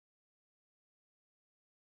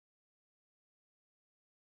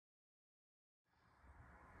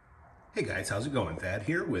Hey guys, how's it going? Thad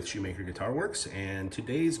here with Shoemaker Guitar Works, and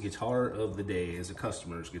today's guitar of the day is a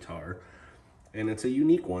customer's guitar, and it's a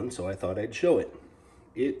unique one, so I thought I'd show it.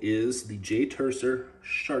 It is the Turser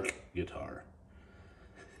Shark guitar,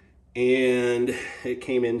 and it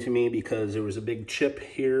came into me because there was a big chip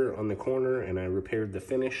here on the corner, and I repaired the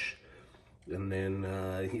finish, and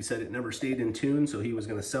then he said it never stayed in tune, so he was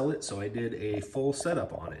going to sell it, so I did a full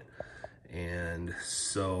setup on it, and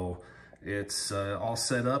so it's all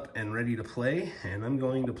set up and ready to play, and I'm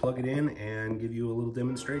going to plug it in and give you a little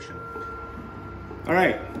demonstration. All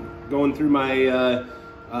right, going through my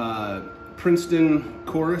Princeton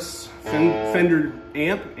Chorus Fender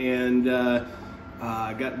amp, and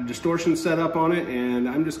got the distortion set up on it, and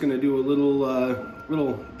I'm just gonna do a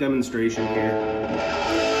little demonstration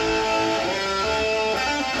here.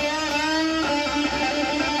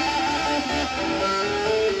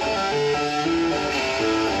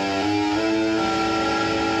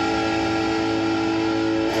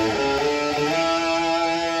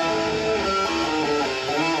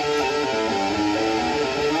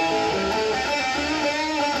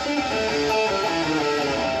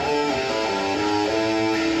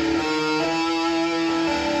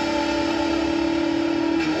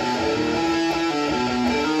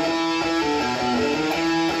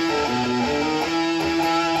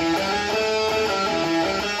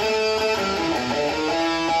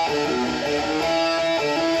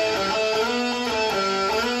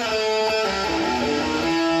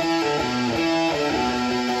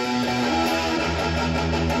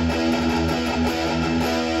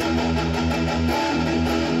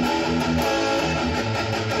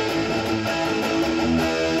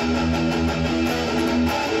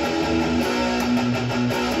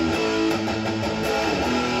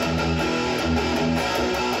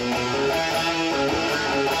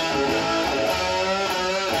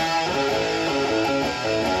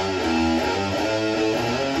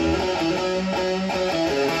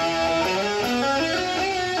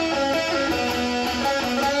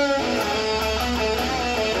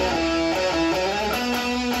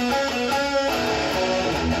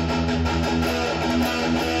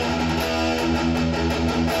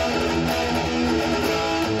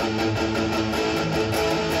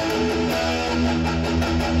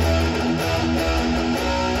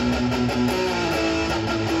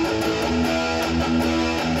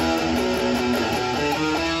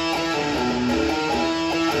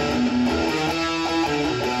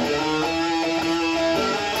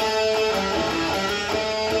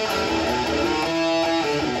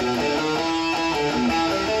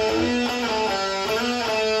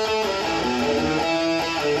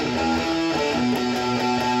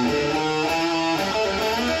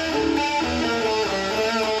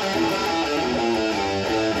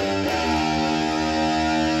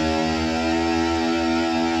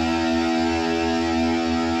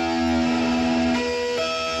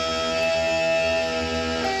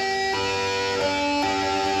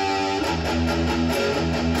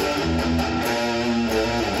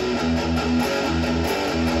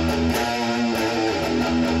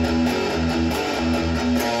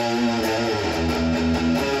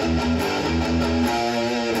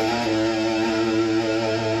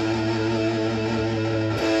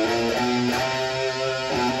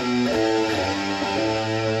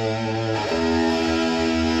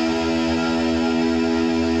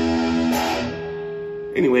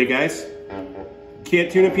 Anyway, guys,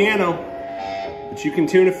 can't tune a piano, but you can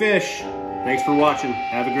tune a fish. Thanks for watching.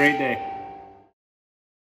 Have a great day.